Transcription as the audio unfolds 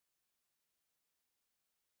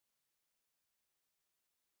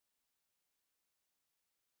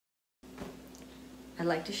I'd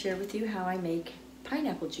like to share with you how I make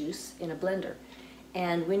pineapple juice in a blender.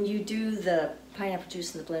 And when you do the pineapple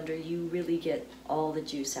juice in the blender, you really get all the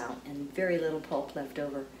juice out and very little pulp left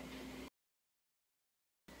over.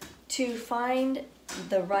 To find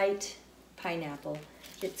the right pineapple,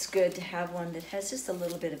 it's good to have one that has just a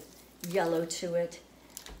little bit of yellow to it.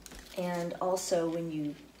 And also when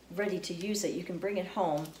you're ready to use it, you can bring it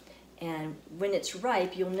home, and when it's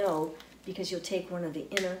ripe, you'll know because you'll take one of the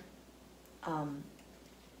inner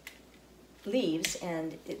leaves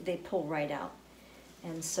and they pull right out.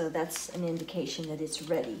 And so that's an indication that it's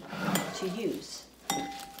ready to use.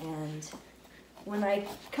 And when I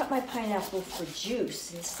cut my pineapple for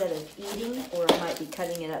juice instead of eating, or I might be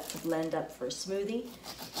cutting it up to blend up for a smoothie,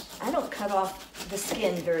 I don't cut off the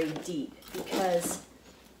skin very deep because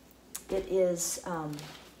it is,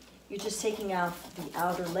 you're just taking off the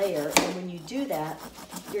outer layer, and when you do that,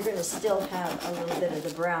 you're going to still have a little bit of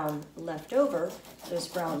the brown left over, those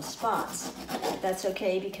brown spots. That's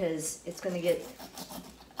okay because it's going to get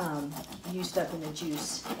used up in the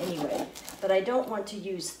juice anyway. But I don't want to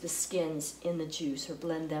use the skins in the juice or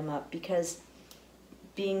blend them up because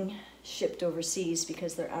being shipped overseas,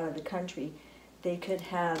 because they're out of the country, they could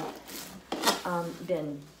have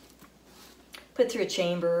been put through a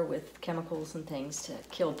chamber with chemicals and things to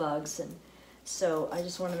kill bugs, and so I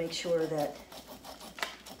just want to make sure that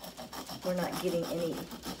we're not getting any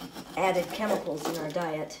added chemicals in our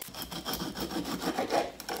diet.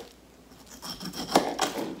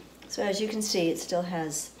 So as you can see, it still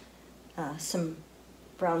has some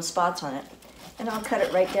brown spots on it, and I'll cut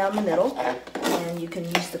it right down the middle, and you can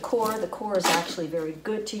use the core. The core is actually very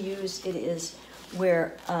good to use. It is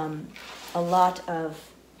where a lot of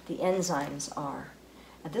the enzymes are.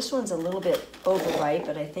 Now, this one's a little bit overripe,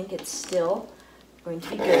 but I think it's still going to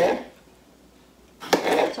be good.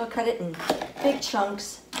 So I'll cut it in big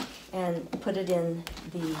chunks and put it in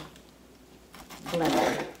the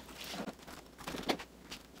blender.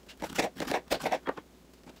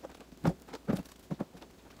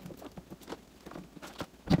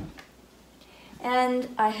 And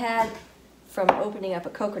I had, from opening up a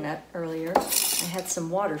coconut earlier, I had some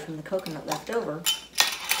water from the coconut left over.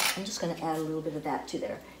 I'm just going to add a little bit of that to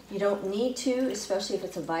there. You don't need to, especially if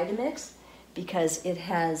it's a Vitamix, because it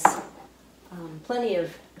has plenty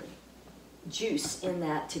of juice in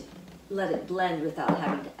that to let it blend without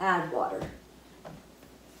having to add water.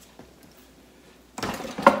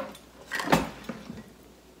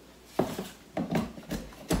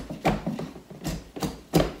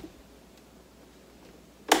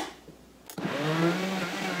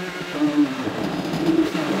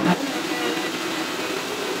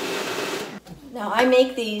 Now I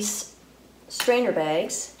make these strainer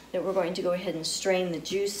bags that we're going to go ahead and strain the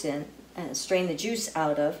juice in, and strain the juice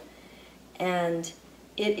out of, and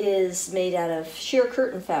it is made out of sheer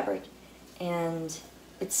curtain fabric, and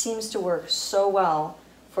it seems to work so well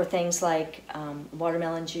for things like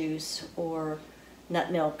watermelon juice or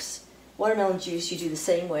nut milks. Watermelon juice you do the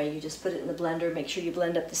same way, you just put it in the blender, make sure you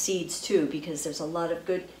blend up the seeds too, because there's a lot of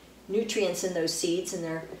good nutrients in those seeds, and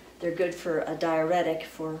they're good for a diuretic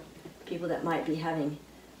for people that might be having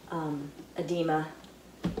edema.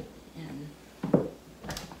 And so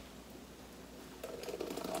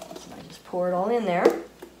I just pour it all in there.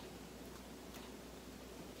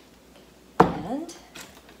 And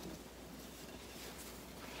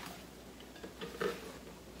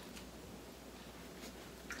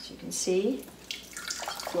as you can see,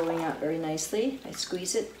 it's flowing out very nicely. I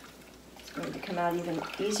squeeze it, it's going to come out even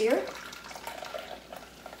easier.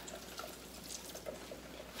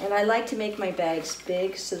 And I like to make my bags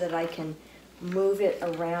big so that I can move it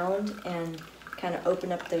around and kind of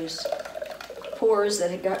open up those pores that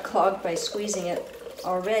had got clogged by squeezing it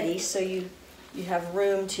already, so you have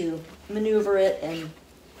room to maneuver it and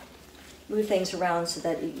move things around so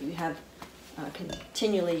that you have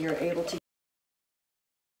continually you're able to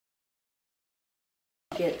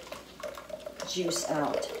get juice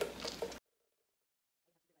out.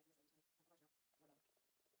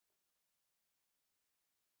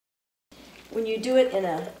 When you do it in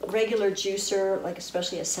a regular juicer, like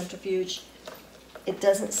especially a centrifuge, it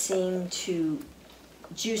doesn't seem to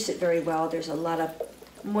juice it very well. There's a lot of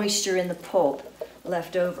moisture in the pulp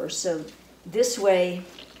left over. So this way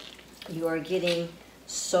you are getting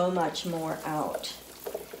so much more out,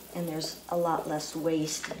 and there's a lot less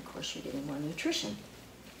waste, and of course you're getting more nutrition.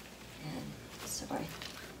 And so I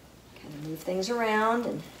kind of move things around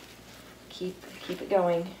and keep it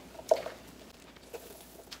going.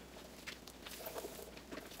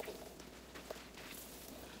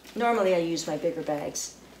 Normally I use my bigger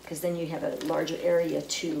bags because then you have a larger area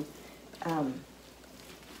to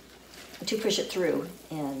to push it through.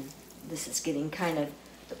 And this is getting kind of,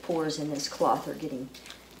 the pores in this cloth are getting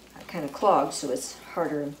kind of clogged, so it's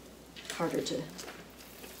harder and harder to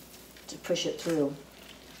push it through.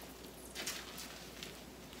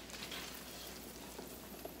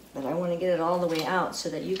 But I want to get it all the way out so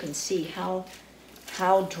that you can see how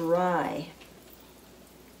dry,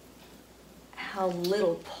 how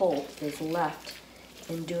little pulp is left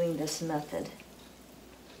in doing this method.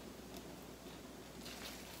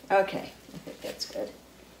 Okay, I think that's good.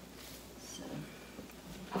 So,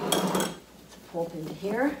 put the pulp into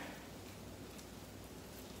here.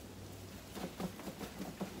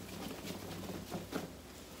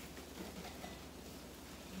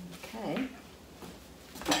 Okay.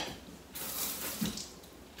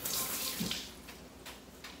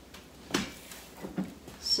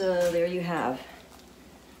 So there you have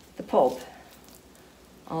the pulp,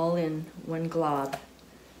 all in one glob,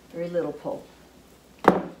 very little pulp.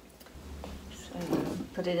 So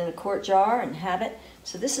put it in a quart jar and have it.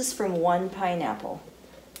 So this is from one pineapple.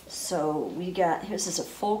 So we got, this is a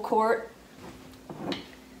full quart.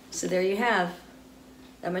 So there you have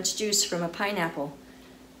that much juice from a pineapple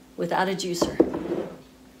without a juicer.